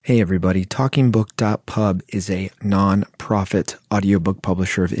Hey everybody, TalkingBook.pub is a non-profit audiobook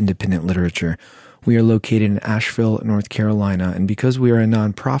publisher of independent literature. We are located in Asheville, North Carolina, and because we are a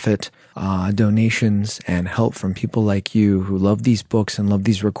non-profit, donations and help from people like you who love these books and love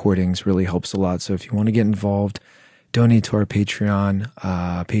these recordings really helps a lot. So if you want to get involved, donate to our Patreon,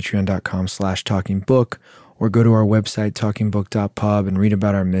 patreon.com/talkingbook, or go to our website, talkingbook.pub, and read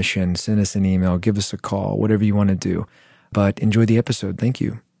about our mission, send us an email, give us a call, whatever you want to do. But enjoy the episode. Thank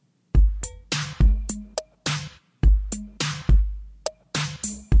you.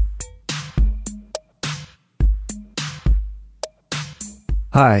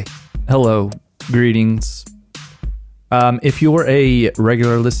 Hi, hello, greetings. If you're a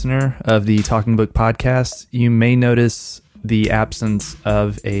regular listener of the Talking Book podcast, you may notice the absence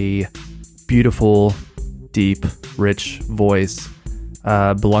of a beautiful, deep, rich voice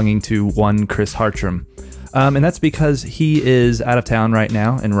belonging to one Chris Hartram. And that's because he is out of town right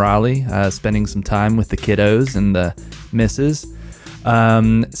now in Raleigh, spending some time with the kiddos and the missus.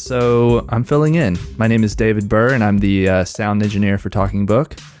 So I'm filling in. My name is David Burr, and I'm the sound engineer for Talking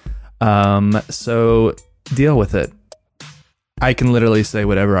Book. So deal with it. I can literally say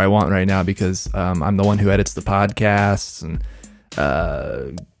whatever I want right now because I'm the one who edits the podcasts, and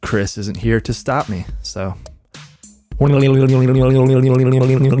Chris isn't here to stop me. So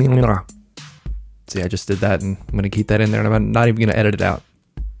see, I just did that, and I'm going to keep that in there, and I'm not even going to edit it out.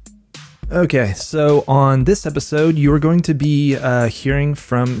 Okay, so on this episode, you are going to be hearing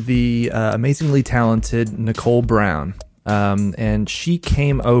from the amazingly talented Nicole Brown. And she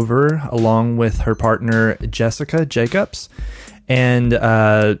came over along with her partner, Jessica Jacobs. And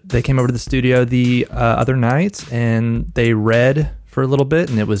they came over to the studio the other night, and they read for a little bit,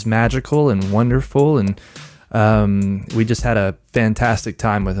 and it was magical and wonderful. And we just had a fantastic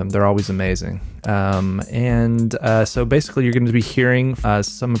time with them. They're always amazing. So basically you're going to be hearing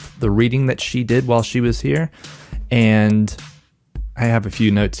some of the reading that she did while she was here. And I have a few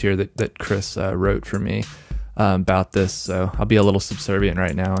notes here that Chris wrote for me about this. So I'll be a little subservient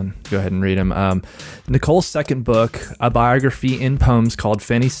right now and go ahead and read them. Nicole's second book, a biography in poems called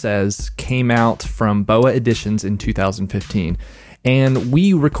Fanny Says, came out from Boa Editions in 2015. And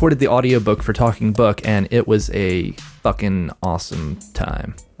we recorded the audiobook for Talking Book, and it was a fucking awesome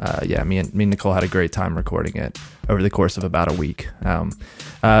time. Me and Nicole had a great time recording it over the course of about a week.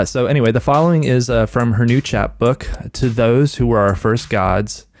 So anyway, the following is from her new chapbook, To Those Who Were Our First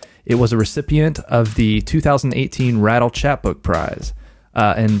Gods. It was a recipient of the 2018 Rattle Chapbook Prize.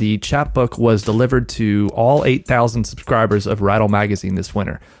 And the chapbook was delivered to all 8,000 subscribers of Rattle Magazine this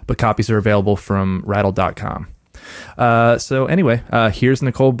winter, but copies are available from rattle.com. So anyway, here's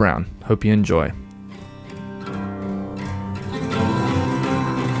Nicole Brown. Hope you enjoy.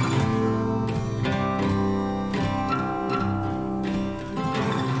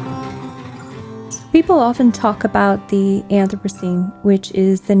 People often talk about the Anthropocene, which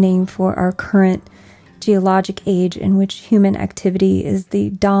is the name for our current geologic age in which human activity is the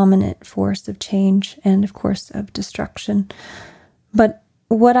dominant force of change and, of course, of destruction. But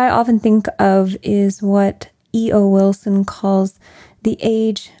what I often think of is what E.O. Wilson calls the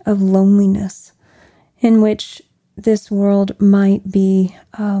age of loneliness, in which this world might be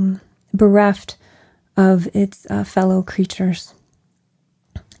bereft of its fellow creatures.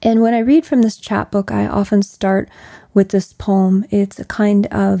 And when I read from this chapbook, I often start with this poem. It's a kind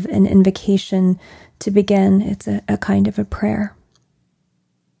of an invocation to begin. It's a kind of a prayer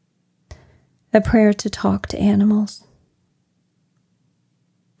to talk to animals.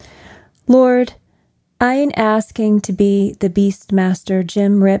 Lord, I ain't asking to be the beast master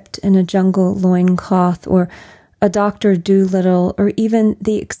Jim ripped in a jungle loincloth, or a Dr. Doolittle, or even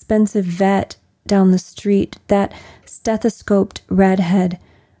the expensive vet down the street, that stethoscoped redhead,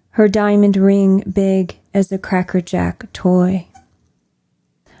 her diamond ring big as a Cracker Jack toy.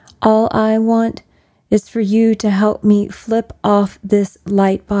 All I want is for you to help me flip off this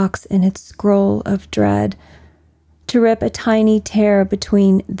light box and its scroll of dread, to rip a tiny tear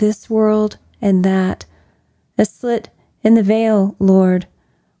between this world and that, a slit in the veil, Lord,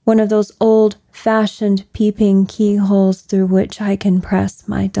 one of those old-fashioned peeping keyholes through which I can press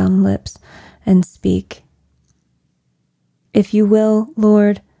my dumb lips and speak. If you will,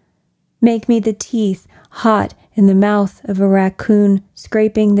 Lord, make me the teeth hot in the mouth of a raccoon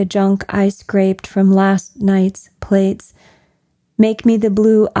scraping the junk I scraped from last night's plates. Make me the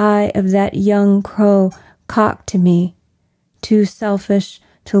blue eye of that young crow cocked to me, too selfish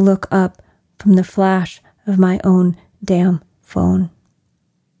to look up from the flash of my own damn phone.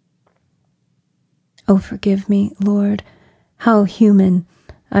 Oh, forgive me, Lord, how human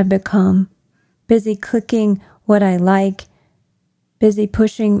I've become, busy clicking what I like, busy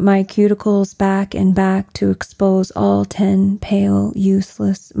pushing my cuticles back and back to expose all 10 pale,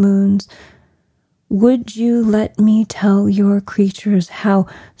 useless moons. Would you let me tell your creatures how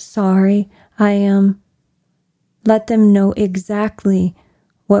sorry I am? Let them know exactly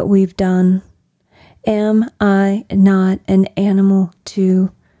what we've done. Am I not an animal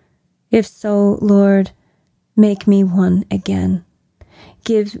too? If so, Lord, make me one again.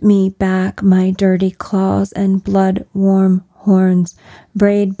 Give me back my dirty claws and blood-warm horns.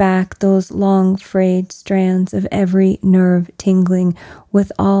 Braid back those long frayed strands of every nerve tingling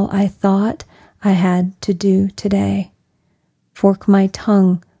with all I thought I had to do today. Fork my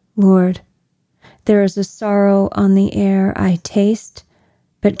tongue, Lord. There is a sorrow on the air I taste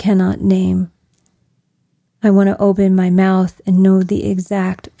but cannot name. I want to open my mouth and know the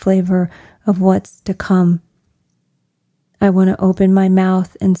exact flavor of what's to come. I want to open my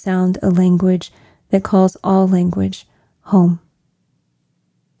mouth and sound a language that calls all language home.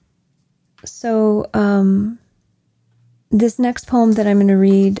 So this next poem that I'm going to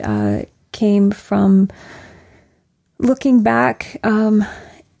read came from looking back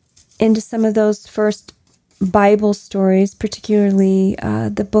into some of those first Bible stories, particularly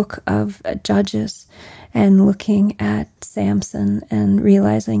the book of Judges, and looking at Samson and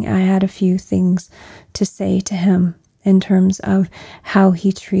realizing I had a few things to say to him in terms of how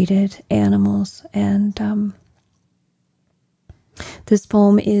he treated animals. And this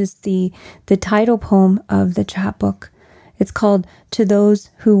poem is the title poem of the chapbook. It's called To Those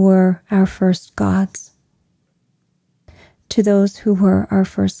Who Were Our First Gods. To those who were our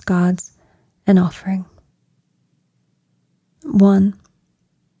first gods, an offering. 1.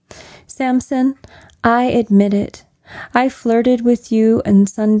 Samson, I admit it. I flirted with you in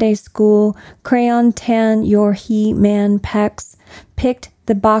Sunday school, crayon tan your he-man pecs, picked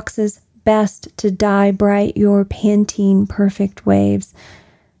the boxes best to dye bright your Pantene perfect waves.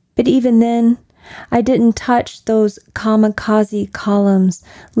 But even then, I didn't touch those kamikaze columns,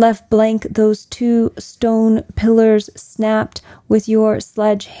 left blank those 2 stone pillars snapped with your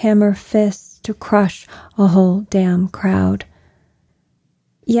sledgehammer fists to crush a whole damn crowd.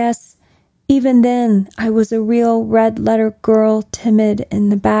 Yes, even then, I was a real red-letter girl, timid in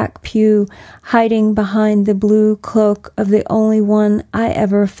the back pew, hiding behind the blue cloak of the only one I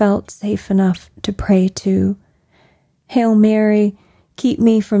ever felt safe enough to pray to. Hail Mary, keep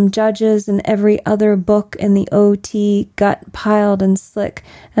me from Judges and every other book in the OT, gut piled and slick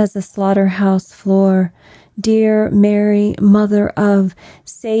as the slaughterhouse floor. Dear Mary, mother of,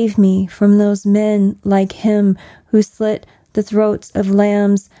 save me from those men like him who slit the throats of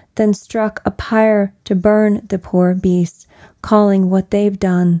lambs, then struck a pyre to burn the poor beasts, calling what they've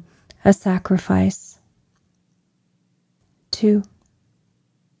done a sacrifice. 2.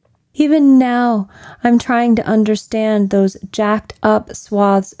 Even now, I'm trying to understand those jacked up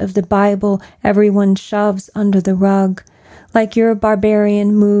swaths of the Bible everyone shoves under the rug, like your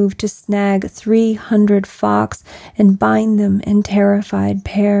barbarian move to snag 300 fox and bind them in terrified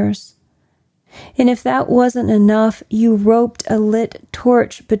pairs. And if that wasn't enough, you roped a lit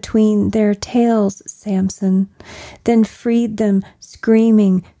torch between their tails, Samson, then freed them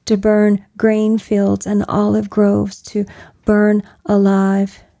screaming to burn grain fields and olive groves, to burn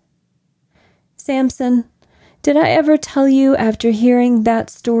alive. Samson, did I ever tell you after hearing that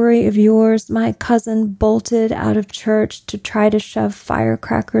story of yours, my cousin bolted out of church to try to shove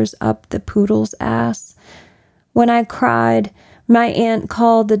firecrackers up the poodle's ass? When I cried, my aunt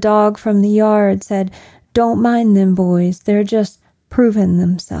called the dog from the yard, said, "Don't mind them boys, they're just proving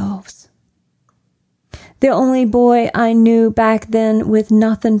themselves." The only boy I knew back then with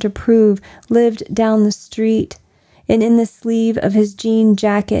nothing to prove lived down the street, and in the sleeve of his jean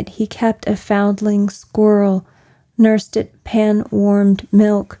jacket he kept a foundling squirrel, nursed it pan-warmed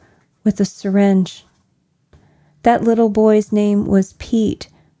milk with a syringe. That little boy's name was Pete,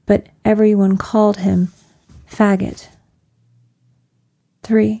 but everyone called him Faggot.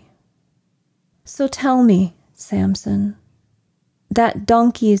 3. So tell me, Samson, that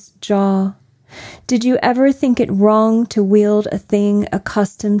donkey's jaw, did you ever think it wrong to wield a thing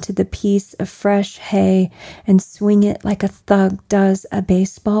accustomed to the piece of fresh hay and swing it like a thug does a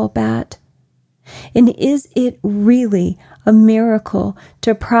baseball bat? And is it really a miracle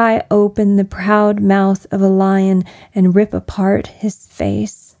to pry open the proud mouth of a lion and rip apart his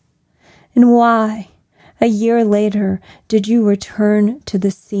face? And why, a year later, did you return to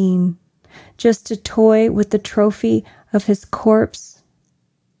the scene, just to toy with the trophy of his corpse?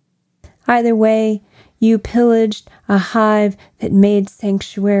 Either way, you pillaged a hive that made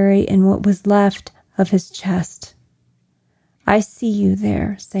sanctuary in what was left of his chest. I see you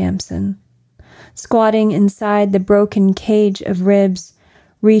there, Samson, squatting inside the broken cage of ribs,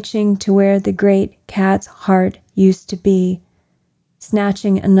 reaching to where the great cat's heart used to be,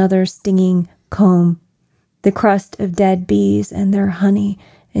 snatching another stinging comb, the crust of dead bees and their honey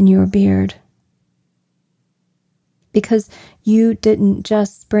in your beard. Because you didn't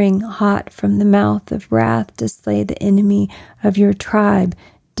just spring hot from the mouth of wrath to slay the enemy of your tribe,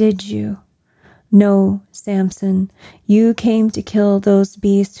 did you? No, Samson, you came to kill those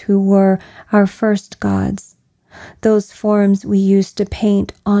beasts who were our first gods, those forms we used to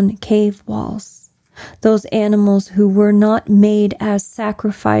paint on cave walls, those animals who were not made as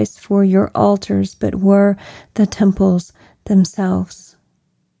sacrifice for your altars, but were the temples themselves.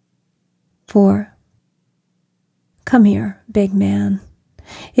 4. Come here, big man.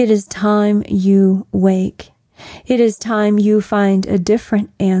 It is time you wake. It is time you find a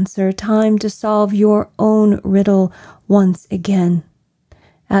different answer, time to solve your own riddle once again.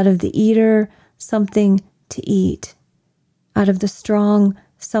 Out of the eater, something to eat. Out of the strong,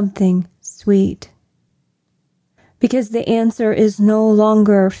 something sweet. Because the answer is no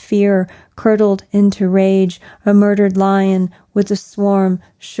longer fear curdled into rage, a murdered lion with a swarm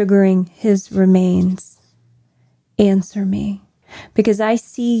sugaring his remains. Answer me, because I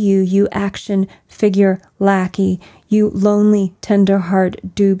see you, you action figure lackey, you lonely tender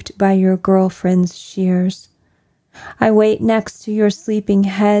heart duped by your girlfriend's shears. I wait next to your sleeping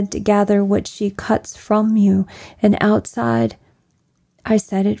head to gather what she cuts from you, and outside I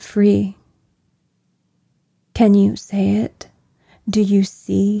set it free. Can you say it? Do you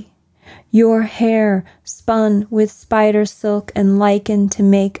see? Your hair spun with spider silk and lichen to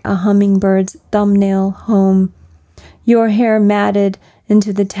make a hummingbird's thumbnail home. Your hair matted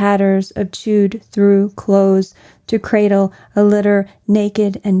into the tatters of chewed through clothes to cradle a litter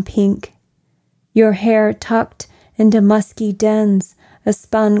naked and pink. Your hair tucked into musky dens, a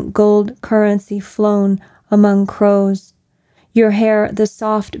spun gold currency flown among crows. Your hair the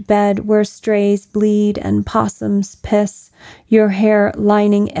soft bed where strays bleed and possums piss. Your hair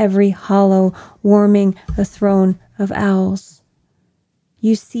lining every hollow, warming a throne of owls.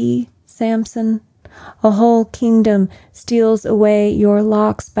 You see, Samson? A whole kingdom steals away your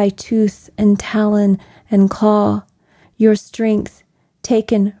locks by tooth and talon and claw, your strength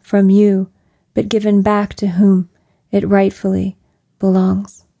taken from you, but given back to whom it rightfully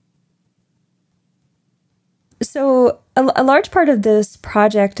belongs. So a large part of this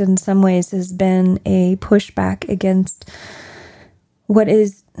project in some ways has been a pushback against what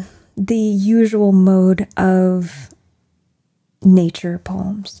is the usual mode of nature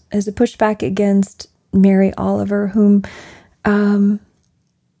poems, as a pushback against Mary Oliver, whom I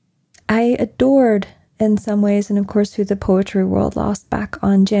adored in some ways, and of course who the poetry world lost back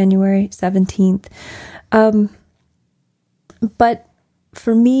on January 17th. But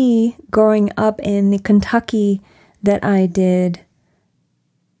for me, growing up in the Kentucky that I did,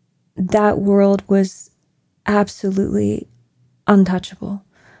 that world was absolutely untouchable.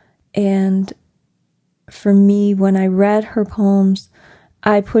 And for me, when I read her poems,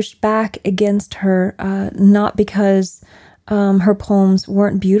 I pushed back against her, not because her poems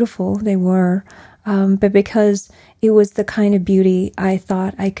weren't beautiful, they were, but because it was the kind of beauty I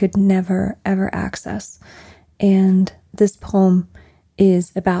thought I could never, ever access. And this poem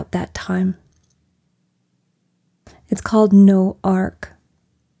is about that time. It's called No Ark,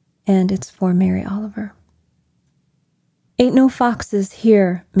 and it's for Mary Oliver. Ain't no foxes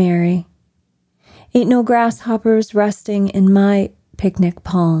here, Mary. Ain't no grasshoppers resting in my picnic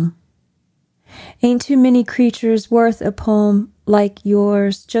palm. Ain't too many creatures worth a poem like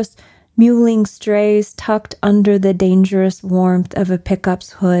yours, just mewling strays tucked under the dangerous warmth of a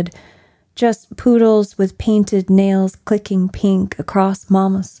pickup's hood, just poodles with painted nails clicking pink across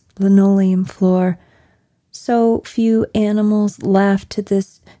Mama's linoleum floor. So few animals left to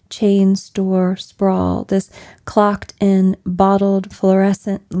this chain store sprawl, this clocked-in, bottled,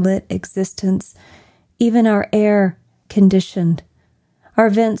 fluorescent-lit existence, even our air conditioned, our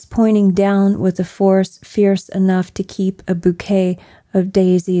vents pointing down with a force fierce enough to keep a bouquet of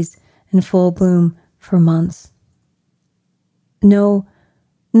daisies in full bloom for months. No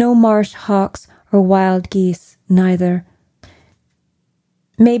marsh hawks or wild geese, neither.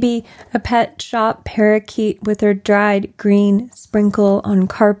 Maybe a pet shop parakeet with her dried green sprinkle on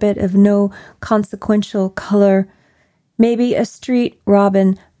carpet of no consequential color. Maybe a street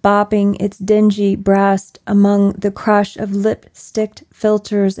robin bobbing its dingy breast among the crush of lipsticked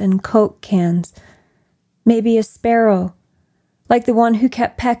filters and Coke cans. Maybe a sparrow, like the one who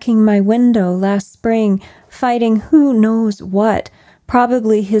kept pecking my window last spring, fighting who knows what,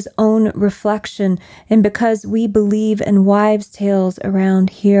 probably his own reflection. And because we believe in wives' tales around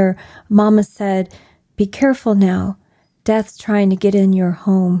here, Mama said, "Be careful now. Death's trying to get in your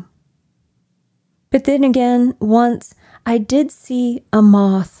home." But then again, once I did see a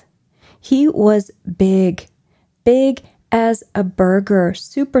moth. He was big as a burger,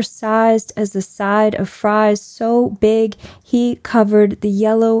 supersized as the side of fries, so big he covered the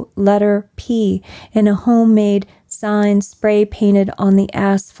yellow letter P in a homemade sign spray painted on the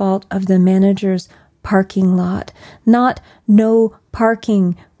asphalt of the manager's parking lot. Not no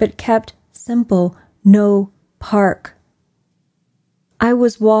parking, but kept simple, no park. I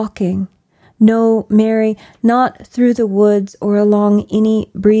was walking. No, Mary, not through the woods or along any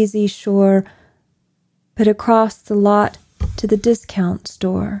breezy shore, but across the lot to the discount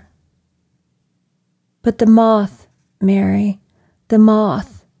store. But the moth, Mary, the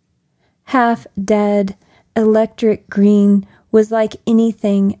moth, half dead, electric green, was like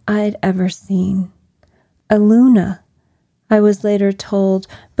anything I'd ever seen. A Luna, I was later told,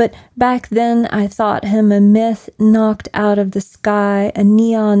 but back then I thought him a myth knocked out of the sky, a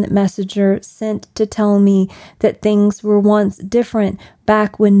neon messenger sent to tell me that things were once different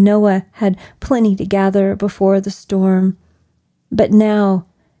back when Noah had plenty to gather before the storm. But now,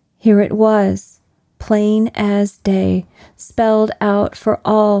 here it was, plain as day, spelled out for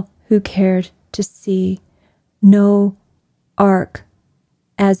all who cared to see. No ark,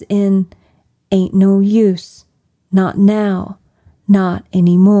 as in, ain't no use. Not now, not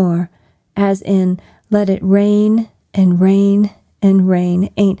anymore, as in, let it rain and rain and rain,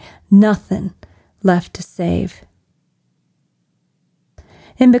 ain't nothing left to save.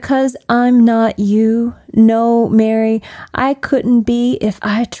 And because I'm not you, no, Mary, I couldn't be if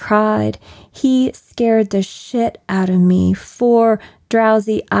I tried. He scared the shit out of me. 4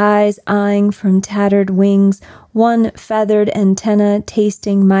 drowsy eyes eyeing from tattered wings, 1 feathered antenna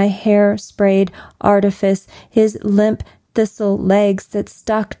tasting my hair-sprayed artifice, his limp thistle legs that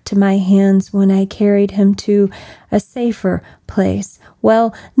stuck to my hands when I carried him to a safer place.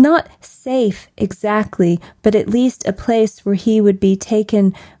 Well, not safe exactly, but at least a place where he would be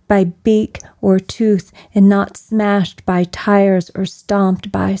taken by beak or tooth and not smashed by tires or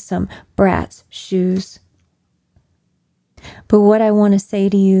stomped by some brat's shoes. But what I want to say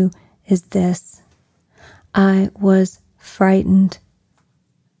to you is this. I was frightened.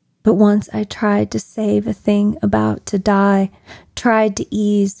 But once I tried to save a thing about to die, tried to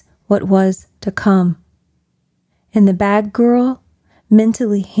ease what was to come. And the bad girl,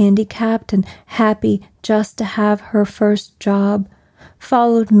 mentally handicapped and happy just to have her first job,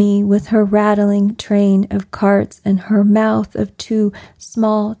 followed me with her rattling train of carts and her mouth of 2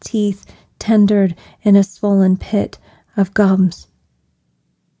 small teeth tendered in a swollen pit of gums.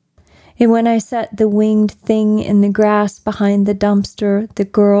 And when I set the winged thing in the grass behind the dumpster, the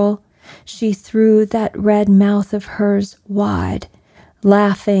girl, she threw that red mouth of hers wide,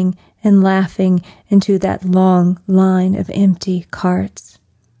 laughing and laughing into that long line of empty carts.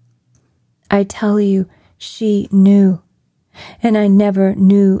 I tell you, she knew, and I never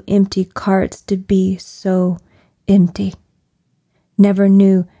knew empty carts to be so empty. Never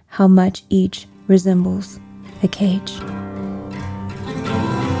knew how much each resembles a cage.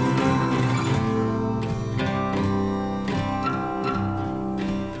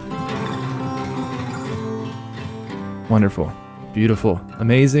 Wonderful. Beautiful.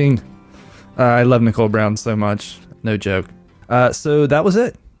 Amazing. I love Nicole Brown so much. No joke. So that was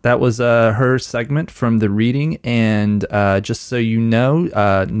it. That was her segment from the reading. And just so you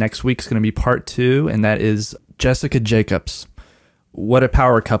know, next week's going to be part 2, and that is Jessica Jacobs. What a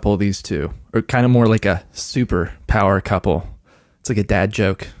power couple, these two. Or kind of more like a super power couple. It's like a dad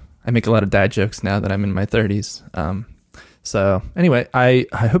joke. I make a lot of dad jokes now that I'm in my 30s. So anyway, I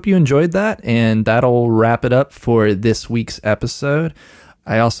hope you enjoyed that, and that'll wrap it up for this week's episode.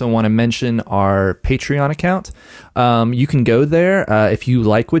 I also want to mention our Patreon account. You can go there if you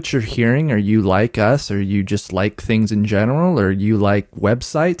like what you're hearing, or you like us, or you just like things in general, or you like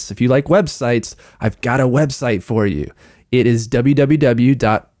websites. If you like websites, I've got a website for you. It is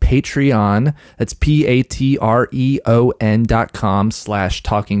www.patreon, that's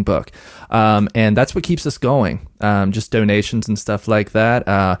patreon.com/talkingbook. And that's what keeps us going. Just donations and stuff like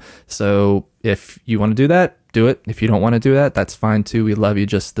that. So if you want to do that, do it. If you don't want to do that, that's fine too. We love you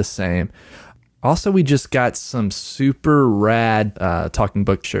just the same. Also, we just got some super rad Talking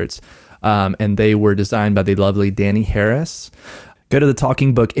Book shirts. And they were designed by the lovely Danny Harris. Go to the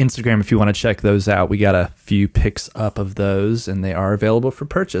Talking Book Instagram if you want to check those out. We got a few pics up of those, and they are available for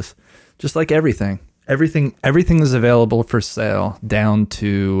purchase. Just like everything. Everything is available for sale, down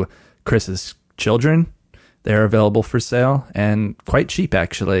to Chris's children. They're available for sale and quite cheap,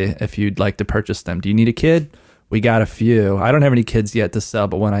 actually, if you'd like to purchase them. Do you need a kid? We got a few. I don't have any kids yet to sell,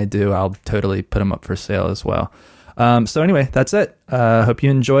 but when I do, I'll totally put them up for sale as well. So anyway, that's it. Hope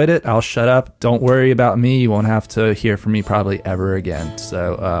you enjoyed it. I'll shut up. Don't worry about me. You won't have to hear from me probably ever again.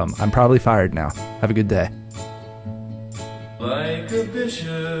 So I'm probably fired now. Have a good day. Like a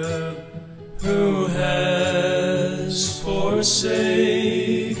bishop who has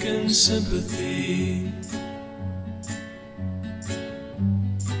forsaken sympathy,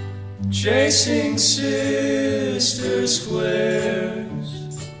 chasing sister squares,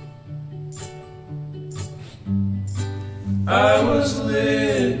 I was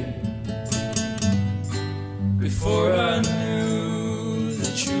lit before I knew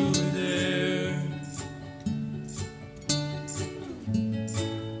that you were there.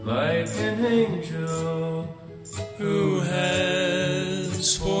 Like an angel who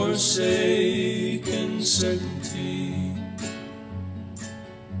has forsaken certainty,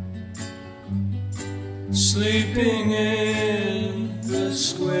 sleeping in the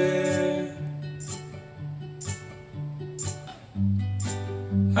square,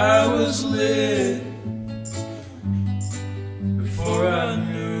 I was lit before I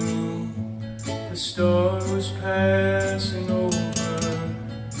knew the storm was passing over,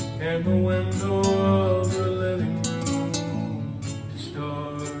 and the window of the